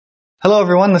Hello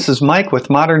everyone, this is Mike with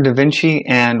Modern Da Vinci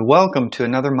and welcome to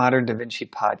another Modern Da Vinci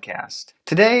podcast.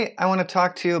 Today I want to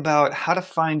talk to you about how to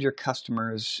find your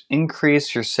customers,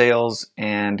 increase your sales,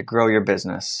 and grow your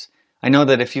business. I know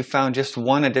that if you found just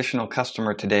one additional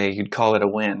customer today, you'd call it a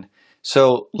win.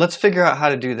 So let's figure out how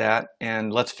to do that,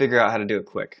 and let's figure out how to do it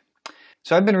quick.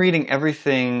 So I've been reading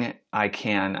everything I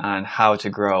can on how to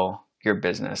grow your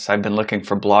business. I've been looking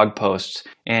for blog posts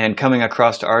and coming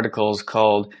across articles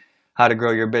called How to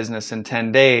Grow Your Business in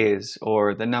 10 Days,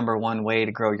 or the #1 way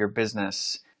to grow your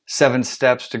business, 7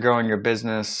 steps to growing your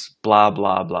business, blah,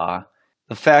 blah, blah.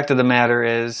 The fact of the matter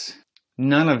is,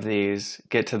 none of these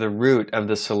get to the root of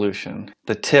the solution.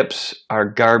 The tips are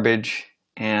garbage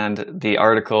and the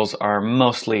articles are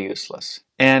mostly useless.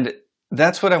 And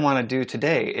that's what I want to do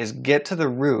today, is get to the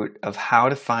root of how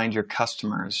to find your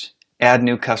customers, add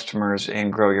new customers,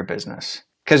 and grow your business.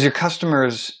 Because your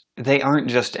customers, they aren't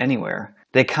just anywhere.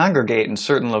 They congregate in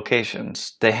certain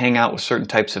locations. They hang out with certain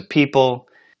types of people.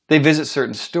 They visit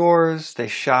certain stores. They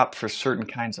shop for certain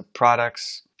kinds of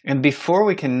products. And before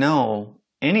we can know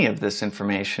any of this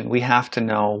information, we have to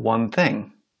know one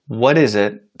thing. What is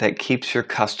it that keeps your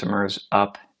customers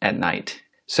up at night?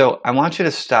 So I want you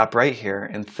to stop right here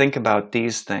and think about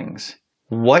these things.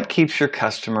 What keeps your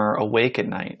customer awake at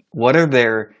night? What are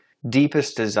their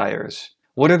deepest desires?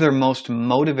 What are their most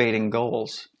motivating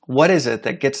goals? What is it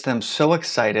that gets them so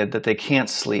excited that they can't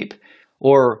sleep?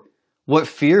 Or what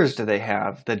fears do they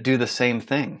have that do the same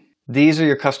thing? These are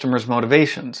your customers'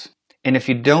 motivations. And if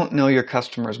you don't know your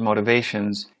customers'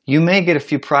 motivations, you may get a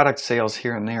few product sales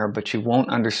here and there, but you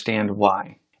won't understand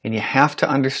why. And you have to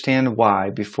understand why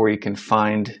before you can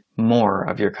find more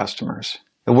of your customers.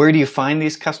 And where do you find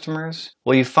these customers?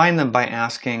 Well, you find them by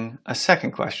asking a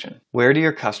second question. Where do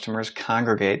your customers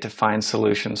congregate to find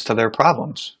solutions to their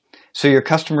problems? So your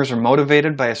customers are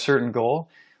motivated by a certain goal.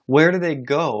 Where do they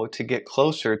go to get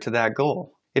closer to that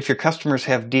goal? If your customers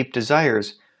have deep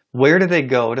desires, where do they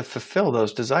go to fulfill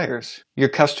those desires? Your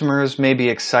customers may be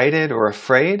excited or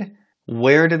afraid.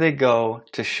 Where do they go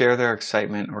to share their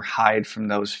excitement or hide from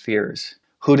those fears?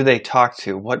 Who do they talk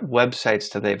to? What websites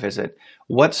do they visit?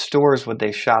 What stores would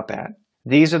they shop at?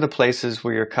 These are the places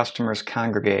where your customers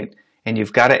congregate, and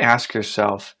you've got to ask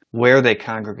yourself where they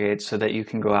congregate so that you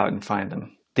can go out and find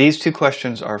them. These two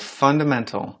questions are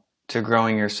fundamental to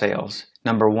growing your sales.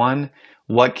 #1,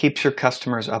 what keeps your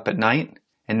customers up at night?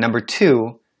 And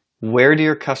 #2, where do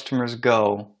your customers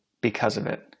go because of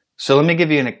it? So let me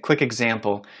give you a quick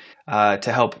example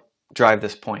to help drive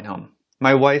this point home.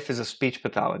 My wife is a speech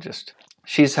pathologist.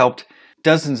 She's helped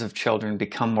dozens of children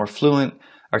become more fluent,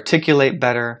 articulate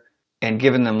better, and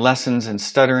given them lessons in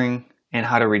stuttering and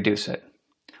how to reduce it.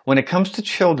 When it comes to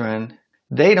children,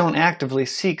 they don't actively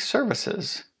seek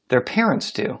services. Their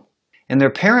parents do. And their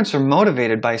parents are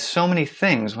motivated by so many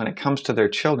things when it comes to their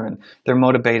children. They're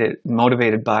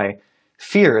motivated by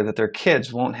fear that their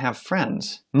kids won't have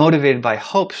friends, motivated by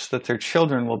hopes that their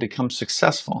children will become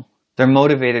successful. They're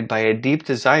motivated by a deep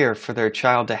desire for their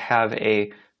child to have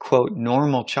a, quote,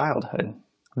 normal childhood.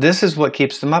 This is what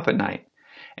keeps them up at night.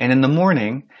 And in the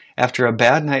morning, after a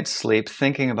bad night's sleep,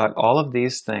 thinking about all of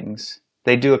these things,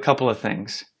 they do a couple of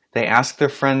things. They ask their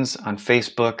friends on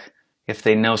Facebook if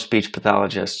they know speech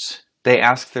pathologists. They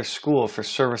ask their school for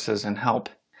services and help.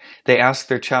 They ask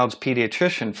their child's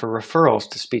pediatrician for referrals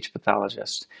to speech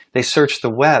pathologists. They search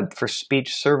the web for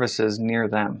speech services near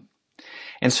them.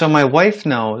 And so my wife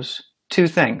knows 2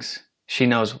 things. She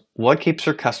knows what keeps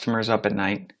her customers up at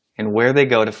night and where they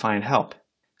go to find help.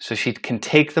 So she can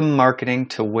take the marketing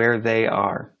to where they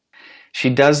are. She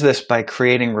does this by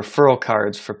creating referral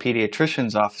cards for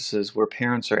pediatricians' offices where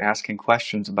parents are asking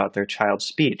questions about their child's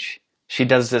speech. She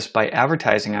does this by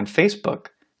advertising on Facebook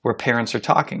where parents are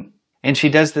talking. And she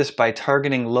does this by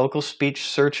targeting local speech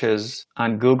searches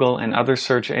on Google and other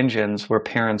search engines where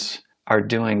parents are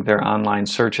doing their online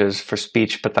searches for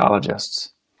speech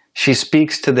pathologists. She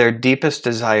speaks to their deepest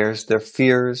desires, their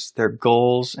fears, their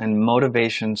goals, and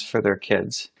motivations for their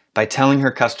kids by telling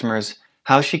her customers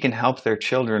how she can help their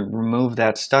children remove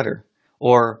that stutter,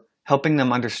 or helping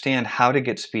them understand how to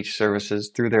get speech services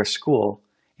through their school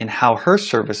and how her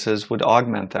services would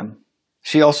augment them.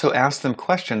 She also asks them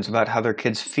questions about how their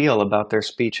kids feel about their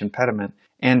speech impediment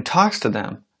and talks to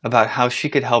them about how she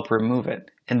could help remove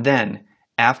it. And then,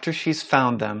 after she's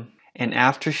found them and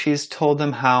after she's told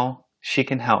them how she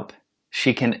can help,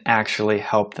 she can actually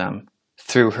help them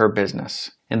through her business.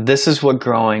 And this is what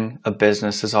growing a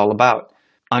business is all about.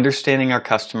 Understanding our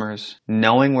customers,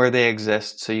 knowing where they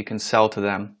exist so you can sell to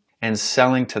them, and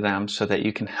selling to them so that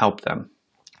you can help them.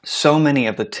 So many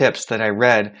of the tips that I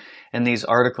read in these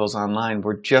articles online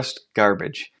were just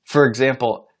garbage. For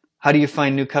example, How do you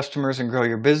find new customers and grow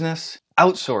your business?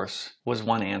 Outsource was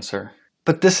one answer.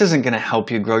 But this isn't going to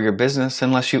help you grow your business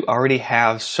unless you already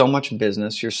have so much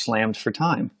business you're slammed for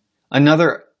time.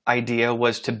 Another idea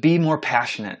was to be more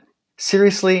passionate.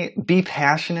 Seriously, be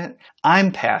passionate?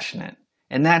 I'm passionate.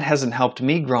 And that hasn't helped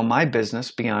me grow my business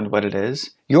beyond what it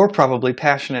is. You're probably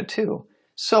passionate too.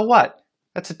 So what?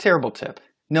 That's a terrible tip.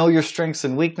 Know your strengths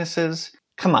and weaknesses.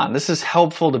 Come on, this is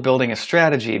helpful to building a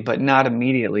strategy, but not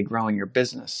immediately growing your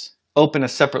business. Open a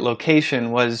separate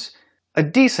location was a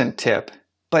decent tip,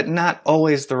 but not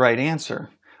always the right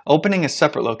answer. Opening a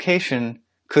separate location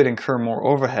could incur more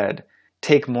overhead,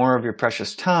 take more of your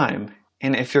precious time,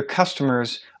 and if your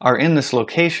customers are in this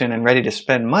location and ready to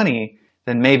spend money,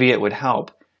 then maybe it would help.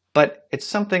 But it's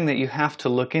something that you have to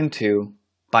look into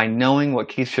by knowing what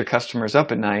keeps your customers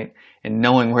up at night and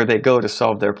knowing where they go to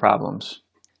solve their problems.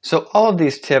 So all of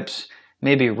these tips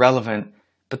may be relevant,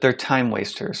 but they're time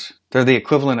wasters. They're the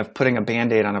equivalent of putting a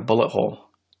Band-Aid on a bullet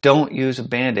hole. Don't use a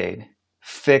Band-Aid.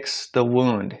 Fix the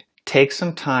wound. Take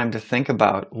some time to think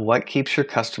about what keeps your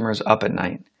customers up at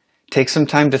night. Take some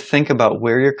time to think about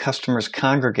where your customers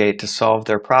congregate to solve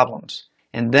their problems.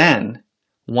 And then,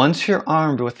 once you're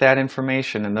armed with that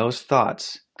information and those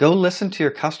thoughts, go listen to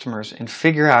your customers and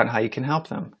figure out how you can help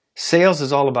them. Sales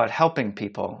is all about helping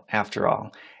people, after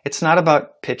all. It's not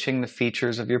about pitching the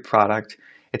features of your product.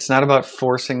 It's not about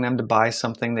forcing them to buy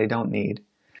something they don't need.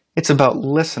 It's about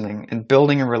listening and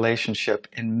building a relationship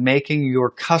and making your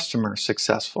customer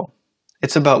successful.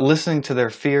 It's about listening to their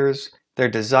fears, their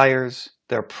desires,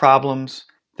 their problems,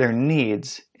 their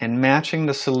needs, and matching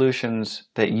the solutions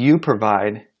that you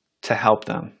provide to help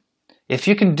them. If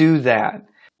you can do that,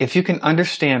 if you can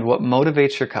understand what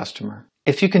motivates your customer,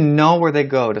 if you can know where they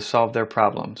go to solve their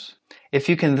problems, if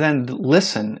you can then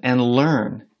listen and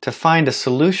learn to find a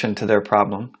solution to their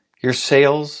problem, your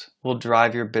sales will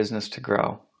drive your business to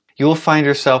grow. You will find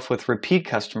yourself with repeat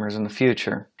customers in the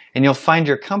future, and you'll find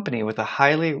your company with a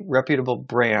highly reputable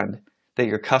brand that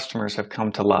your customers have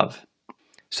come to love.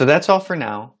 So that's all for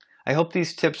now. I hope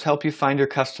these tips help you find your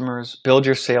customers, build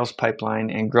your sales pipeline,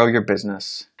 and grow your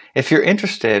business. If you're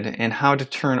interested in how to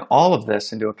turn all of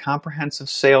this into a comprehensive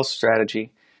sales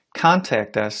strategy,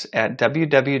 contact us at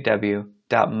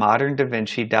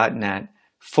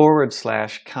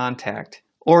www.moderndavinci.net/contact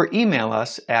or email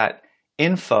us at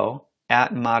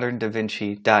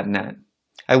info@moderndavinci.net.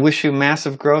 I wish you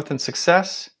massive growth and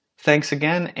success. Thanks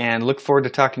again and look forward to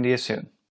talking to you soon.